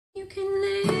You can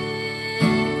live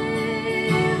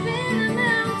in the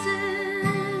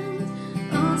mountains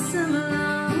all summer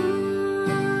long,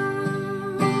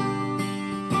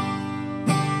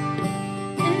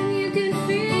 and you can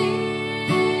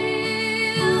feel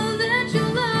that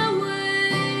you'll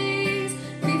always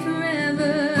be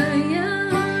forever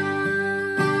young.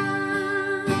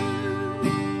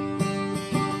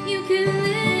 You can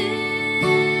live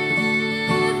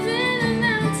in the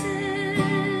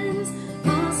mountains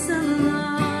all summer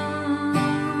long,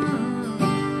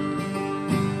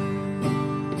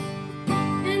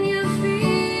 and you feel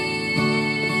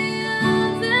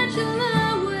that you'll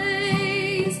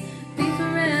always be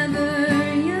forever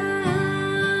young.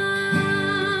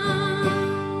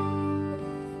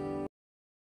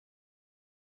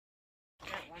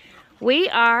 We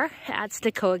are at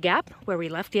Smokies Gap where we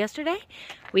left yesterday.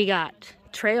 We got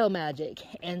trail magic,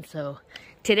 and so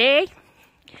today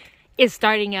is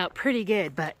starting out pretty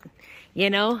good, but you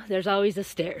know, there's always the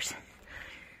stairs.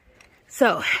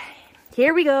 So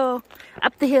here we go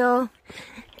up the hill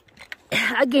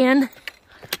again.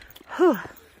 Whew.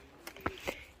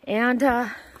 And on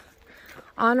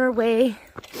our way,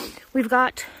 we've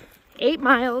got 8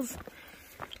 miles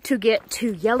to get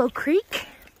to Yellow Creek.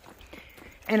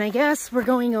 And I guess we're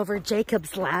going over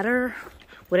Jacob's Ladder,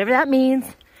 whatever that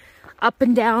means, up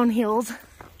and down hills,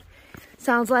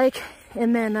 sounds like.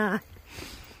 And then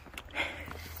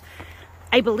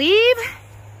I believe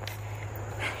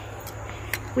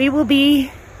we will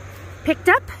be picked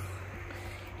up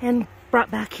and brought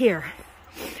back here.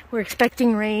 We're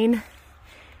expecting rain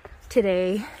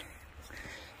today,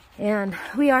 and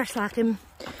we are slacking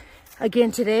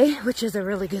again today, which is a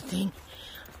really good thing.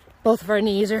 Both of our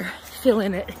knees are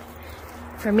feeling it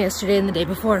from yesterday and the day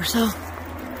before, so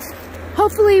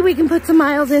hopefully we can put some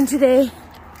miles in today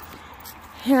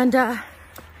and have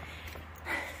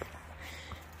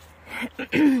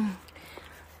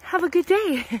a good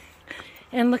day.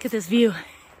 And look at this view.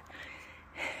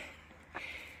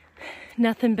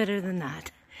 Nothing better than that.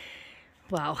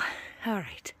 Wow. All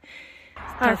right.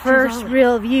 Our first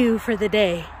real view for the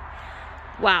day.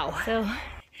 Wow. So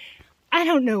I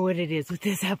don't know what it is with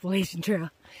this Appalachian Trail,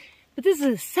 but this is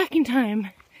the second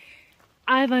time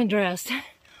I've undressed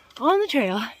on the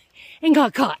trail and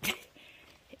got caught.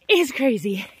 It's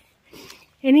crazy.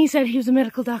 And he said he was a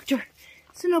medical doctor,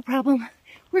 so no problem.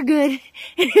 We're good.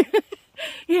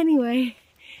 Anyway,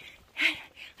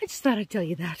 I just thought I'd tell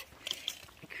you that.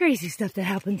 Crazy stuff that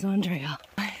happens on trail.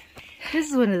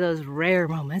 This is one of those rare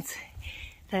moments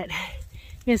that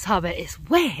Miss Hobbit is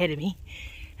way ahead of me,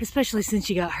 especially since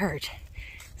she got hurt.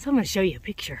 So I'm going to show you a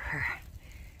picture of her.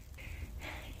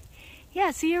 Yeah,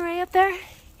 see her right up there?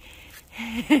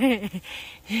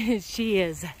 She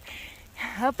is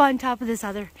up on top of this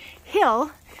other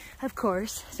hill, of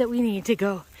course, that we need to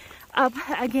go up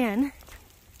again.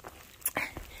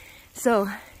 So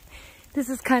this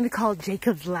is kind of called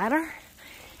Jacob's Ladder,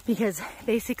 because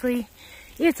basically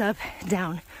it's up,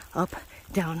 down,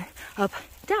 down,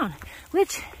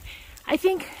 which I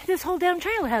think this whole damn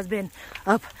trail has been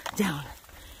up, down.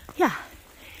 Yeah.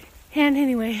 And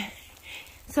anyway,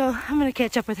 so I'm gonna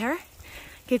catch up with her,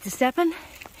 get to stepping,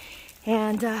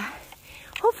 and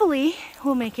hopefully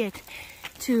we'll make it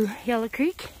to Yellow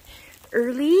Creek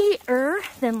earlier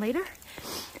than later,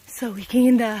 so we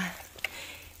can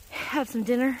have some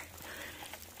dinner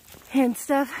and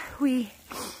stuff. We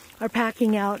are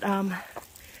packing out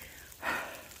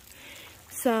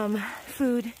some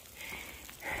food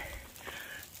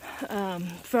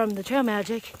from the Trail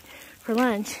Magic for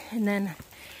lunch, and then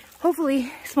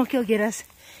hopefully Smokey will get us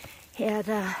at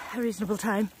a reasonable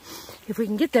time, if we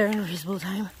can get there in a reasonable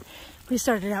time. We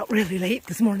started out really late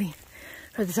this morning,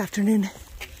 or this afternoon,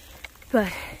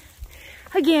 but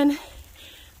again,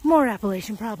 more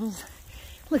Appalachian problems.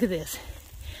 Look at this.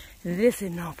 This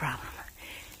is no problem.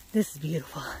 This is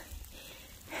beautiful.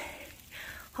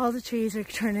 All the trees are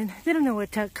turning. They don't know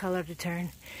what color to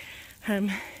turn.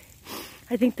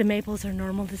 I think the maples are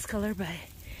normal this color, but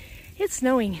it's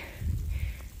snowing.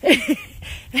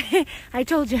 I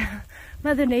told you,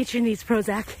 Mother Nature needs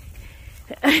Prozac.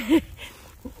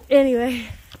 Anyway,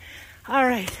 all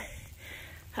right,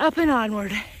 up and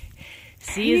onward.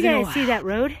 See you guys. See that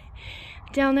road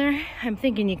down there? I'm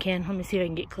thinking you can. Let me see if I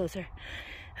can get closer.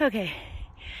 Okay,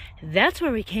 that's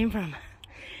where we came from.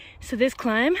 So this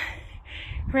climb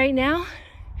right now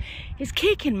is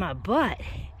kicking my butt.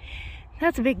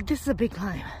 This is a big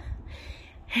climb.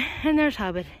 And there's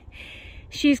Hobbit.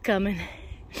 She's coming.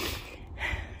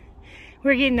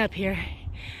 We're getting up here.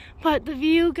 But the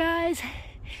view, guys,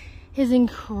 is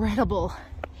incredible.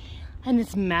 And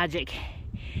it's magic.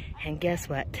 And guess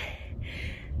what?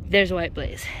 There's White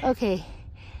Blaze. Okay,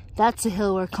 that's the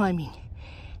hill we're climbing.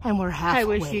 And we're halfway. I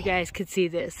wish you guys could see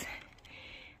this.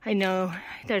 I know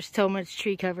there's so much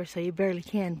tree cover so you barely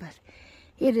can, but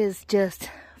it is just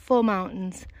full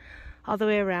mountains all the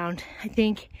way around. I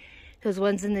think those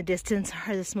ones in the distance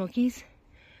are the Smokies,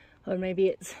 or maybe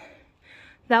it's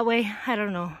that way. I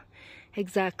don't know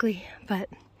exactly, but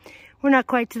we're not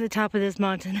quite to the top of this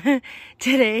mountain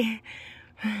today,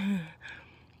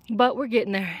 but we're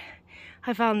getting there.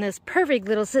 I found this perfect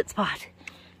little sit spot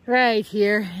right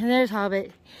here, and there's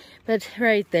Hobbit, but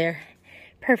right there,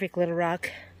 perfect little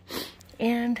rock.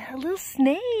 And a little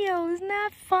snail, isn't that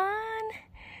fun?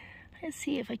 Let's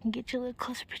see if I can get you a little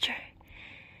closer picture.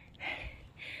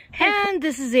 And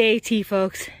this is the AT,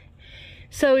 folks.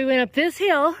 So we went up this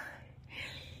hill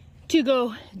to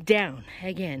go down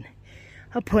again.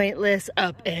 A pointless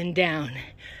up and down.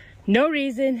 No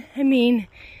reason. I mean,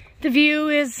 the view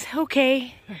is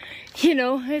okay. You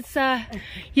know, it's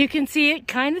you can see it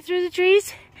kind of through the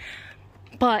trees.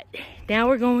 But now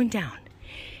we're going down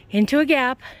into a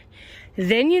gap.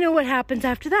 Then you know what happens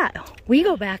after that. We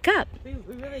go back up. We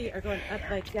really are going up,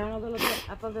 like down a little bit,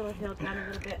 up a little hill, down a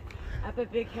little bit, up a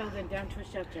big hill, then down to a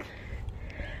shelter.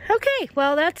 Okay,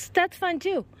 well that's fun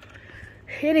too.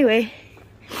 Anyway,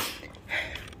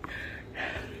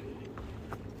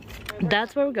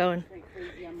 that's where we're going.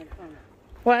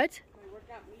 What? My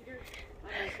workout meter on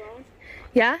my phone.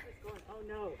 Yeah? It's going, oh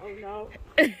no, oh no.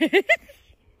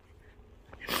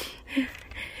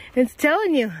 It's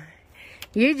telling you.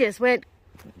 You just went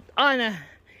on a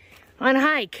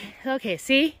hike. Okay,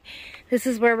 see? This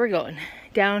is where we're going.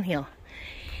 Downhill.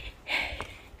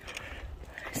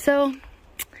 So,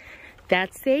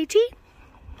 that's the AT.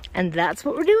 And that's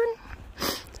what we're doing.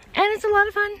 And it's a lot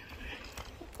of fun.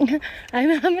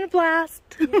 I'm having a blast.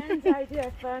 Jen's idea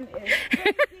of fun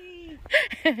is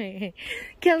crazy.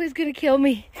 Kelly's gonna kill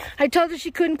me. I told her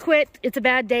she couldn't quit. It's a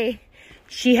bad day.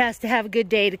 She has to have a good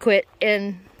day to quit.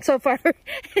 And so far...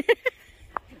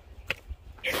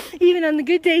 Even on the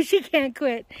good days, she can't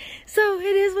quit. So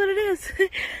it is what it is.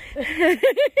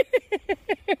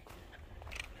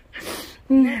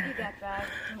 Won't be that bad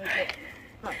when we get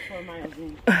about 4 miles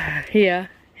in. Yeah.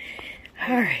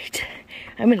 All right.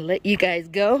 I'm going to let you guys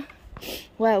go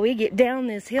while we get down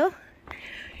this hill.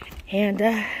 And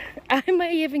I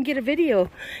might even get a video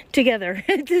together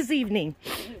this evening.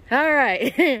 All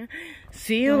right.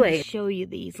 See you later. Show you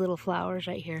these little flowers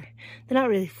right here. They're not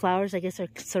really flowers. I guess they're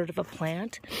sort of a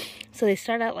plant. So they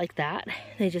start out like that.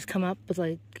 They just come up with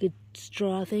like a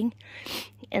straw thing.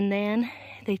 And then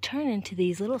they turn into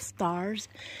these little stars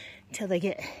until they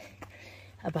get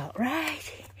about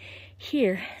right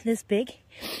here, this big.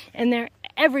 And they're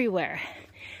everywhere.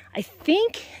 I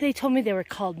think they told me they were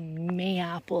called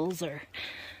mayaples or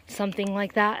something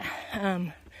like that.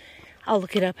 I'll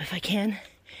look it up if I can.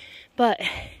 But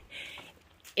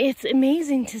it's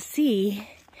amazing to see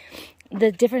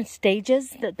the different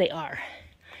stages that they are.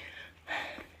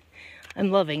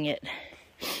 I'm loving it.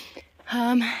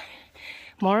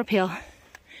 More uphill.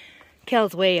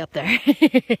 Kel's way up there.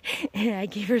 And I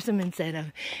gave her some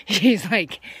incentive. She's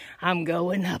like, I'm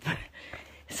going up.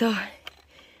 So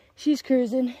she's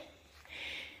cruising.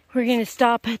 We're gonna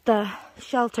stop at the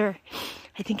shelter.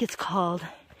 I think it's called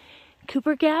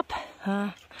Cooper Gap,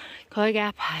 Coy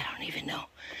Gap, I don't even know.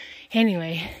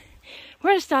 Anyway,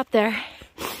 we're gonna stop there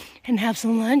and have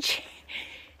some lunch,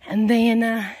 and then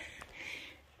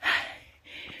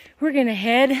we're gonna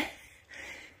head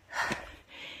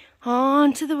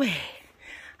on to the way.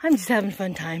 I'm just having a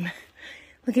fun time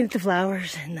looking at the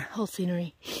flowers and the whole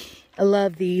scenery. I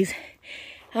love these.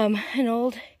 An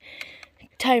old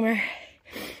timer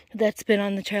that's been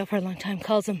on the trail for a long time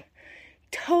calls them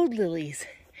toad lilies.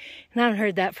 And I haven't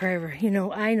heard that forever. You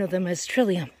know, I know them as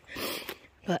trillium.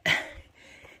 But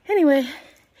anyway,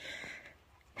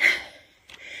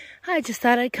 I just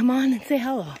thought I'd come on and say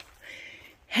hello.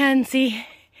 And see,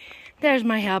 there's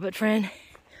my Hobbit friend.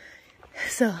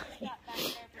 So,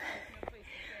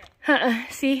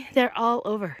 see, they're all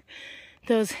over.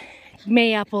 Those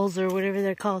mayaples or whatever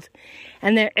they're called.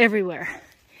 And they're everywhere.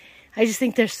 I just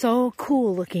think they're so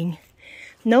cool looking.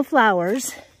 No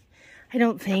flowers, I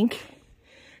don't think.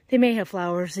 They may have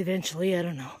flowers eventually, I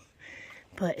don't know.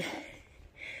 But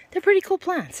they're pretty cool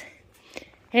plants.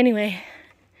 Anyway,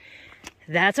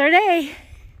 that's our day.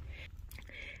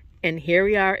 And here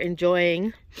we are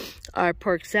enjoying our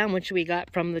pork sandwich we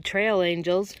got from the Trail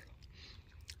Angels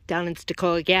down in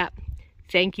Santeetah Gap.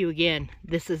 Thank you again.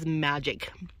 This is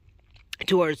magic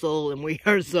to our soul, and we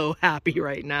are so happy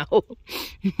right now.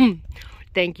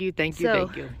 Thank you, thank you,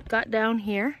 thank you. Got down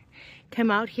here,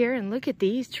 come out here, and look at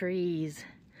these trees.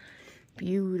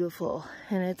 Beautiful.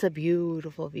 And it's a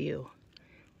beautiful view.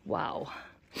 Wow.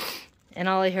 And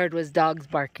all I heard was dogs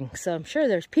barking. So I'm sure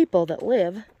there's people that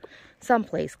live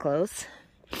someplace close.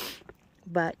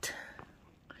 But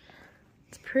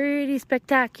it's a pretty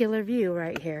spectacular view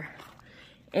right here.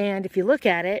 And if you look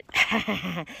at it,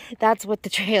 that's what the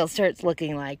trail starts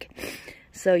looking like.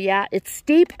 So yeah, it's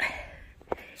steep.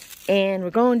 And we're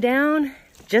going down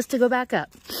just to go back up.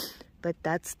 But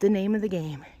that's the name of the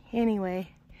game.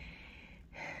 Anyway,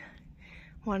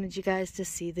 wanted you guys to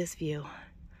see this view.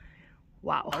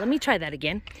 Wow. Let me try that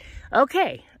again.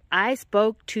 Okay, I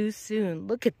spoke too soon.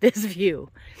 Look at this view.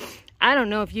 I don't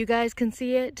know if you guys can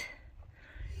see it,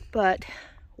 but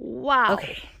wow.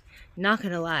 Okay, not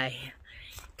gonna lie.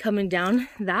 Coming down,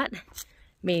 that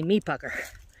made me pucker.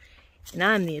 And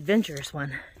I'm the adventurous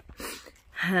one.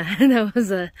 That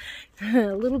was a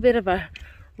little bit of a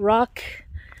rock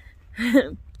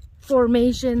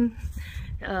formation,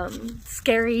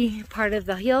 scary part of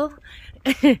the hill.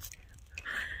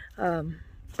 But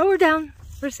we're down,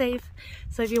 we're safe.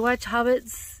 So if you watch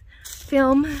Hobbit's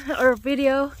film or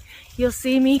video, you'll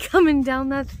see me coming down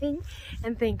that thing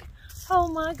and think, oh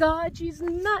my God, she's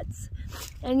nuts.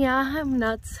 And yeah, I'm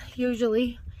nuts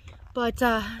usually, but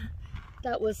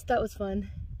that was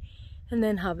fun. And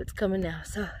then Hobbit's coming now,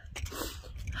 so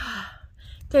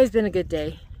today's been a good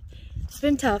day. It's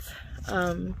been tough.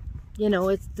 You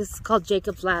know, this is called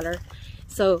Jacob's Ladder,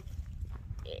 so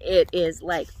it is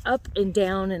like up and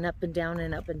down and up and down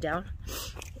and up and down,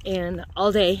 and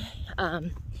all day.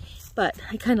 But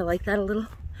I kind of like that a little,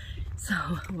 so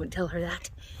I wouldn't tell her that.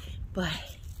 But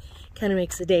kind of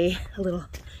makes the day go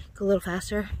a little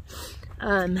faster.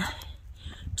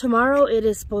 Tomorrow it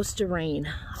is supposed to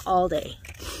rain all day.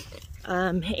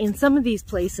 And some of these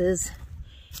places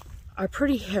are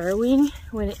pretty harrowing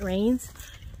when it rains.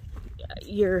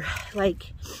 You're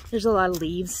like, there's a lot of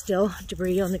leaves still,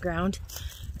 debris on the ground,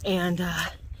 and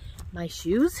my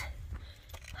shoes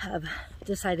have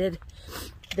decided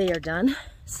they are done,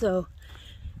 so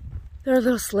they're a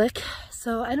little slick.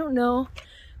 So I don't know,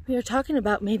 we are talking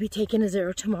about maybe taking a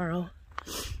zero tomorrow,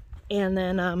 and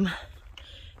then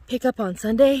pick up on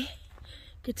Sunday,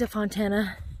 get to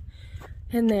Fontana,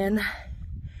 and then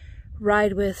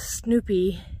ride with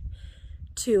Snoopy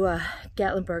to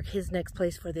Gatlinburg, his next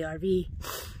place for the RV.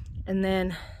 And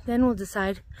then we'll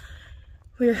decide.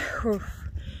 We're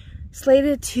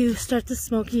slated to start the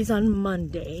Smokies on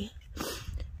Monday,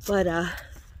 but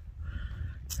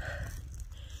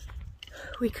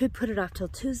we could put it off till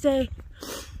Tuesday.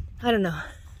 I don't know.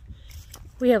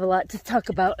 We have a lot to talk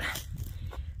about,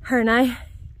 her and I.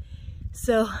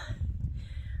 So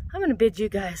I'm gonna bid you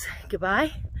guys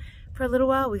goodbye for a little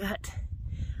while. We got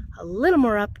a little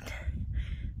more up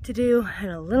to do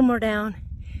and a little more down,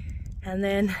 and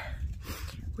then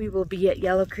we will be at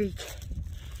Yellow Creek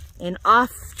and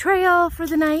off trail for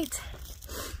the night,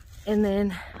 and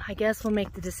then I guess we'll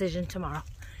make the decision tomorrow.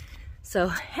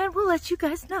 So, and we'll let you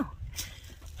guys know.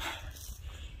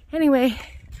 Anyway,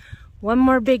 one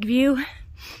more big view,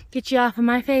 get you off of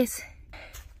my face,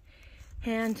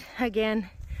 and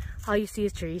again, all you see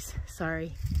is trees.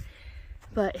 Sorry,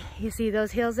 but you see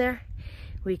those hills there?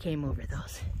 We came over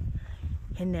those.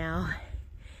 And now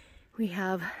we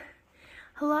have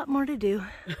a lot more to do,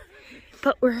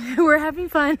 but we're having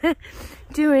fun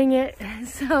doing it.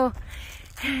 So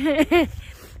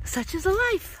such is a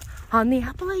life on the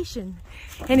Appalachian.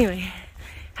 Anyway,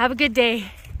 have a good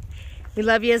day. We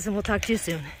love yous, and we'll talk to you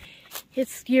soon.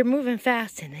 You're moving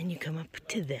fast, and then you come up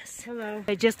to this. Hello.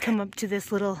 I just come up to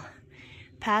this little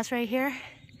pass right here,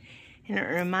 and it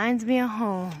reminds me of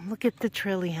home. Look at the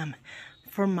trillium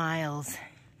for miles.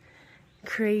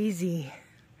 Crazy,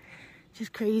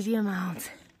 just crazy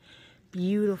amounts.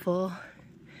 Beautiful,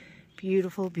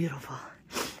 beautiful, beautiful.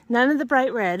 None of the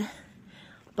bright red,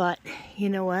 but you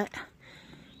know what?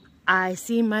 I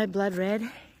see my blood red,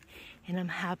 and I'm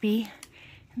happy.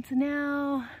 And so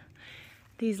now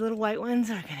these little white ones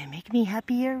are gonna make me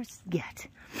happier yet.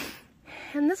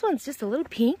 And this one's just a little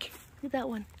pink. Look at that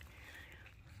one.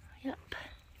 Yep.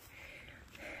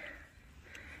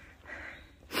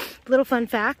 Little fun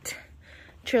fact.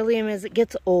 Trillium, as it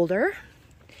gets older,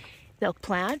 the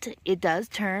plant, it does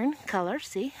turn color,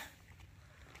 see?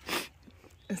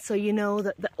 And so you know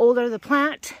that the older the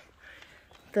plant,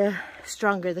 the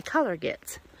stronger the color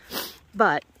gets.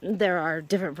 But there are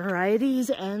different varieties,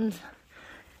 and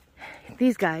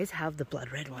these guys have the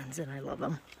blood red ones, and I love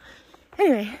them.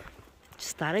 Anyway,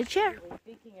 just thought I'd share.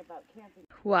 Thinking about camping.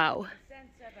 Wow.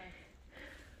 Sense of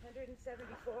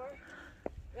 174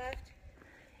 left.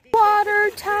 Water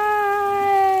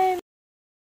time!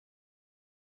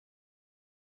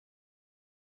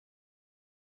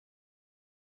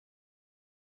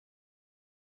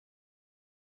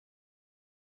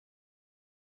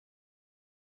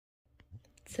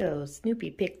 So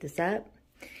Snoopy picked this up,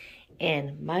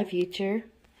 and my future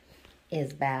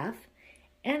is bath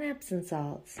and Epsom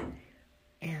salts.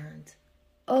 And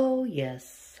oh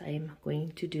yes, I'm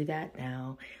going to do that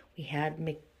now. We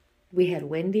had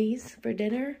Wendy's for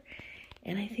dinner,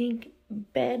 and I think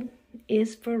bed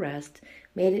is for rest.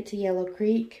 Made it to Yellow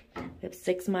Creek. We have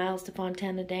 6 miles to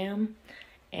Fontana Dam,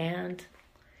 and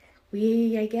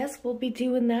I guess we'll be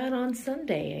doing that on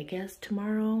Sunday. I guess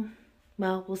tomorrow,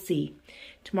 well, we'll see.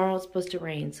 Tomorrow's supposed to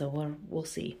rain, so we'll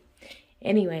see.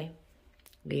 Anyway,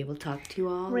 we will talk to you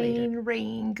all later. Rain,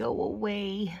 rain, go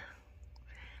away.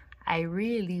 I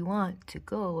really want to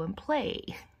go and play.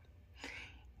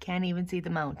 Can't even see the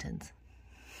mountains.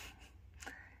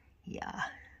 Yeah.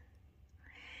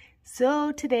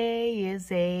 So today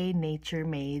is a Nature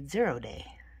Made Zero Day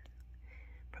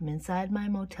from inside my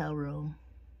motel room.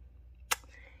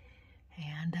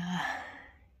 And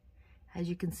as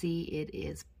you can see, it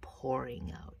is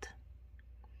pouring out.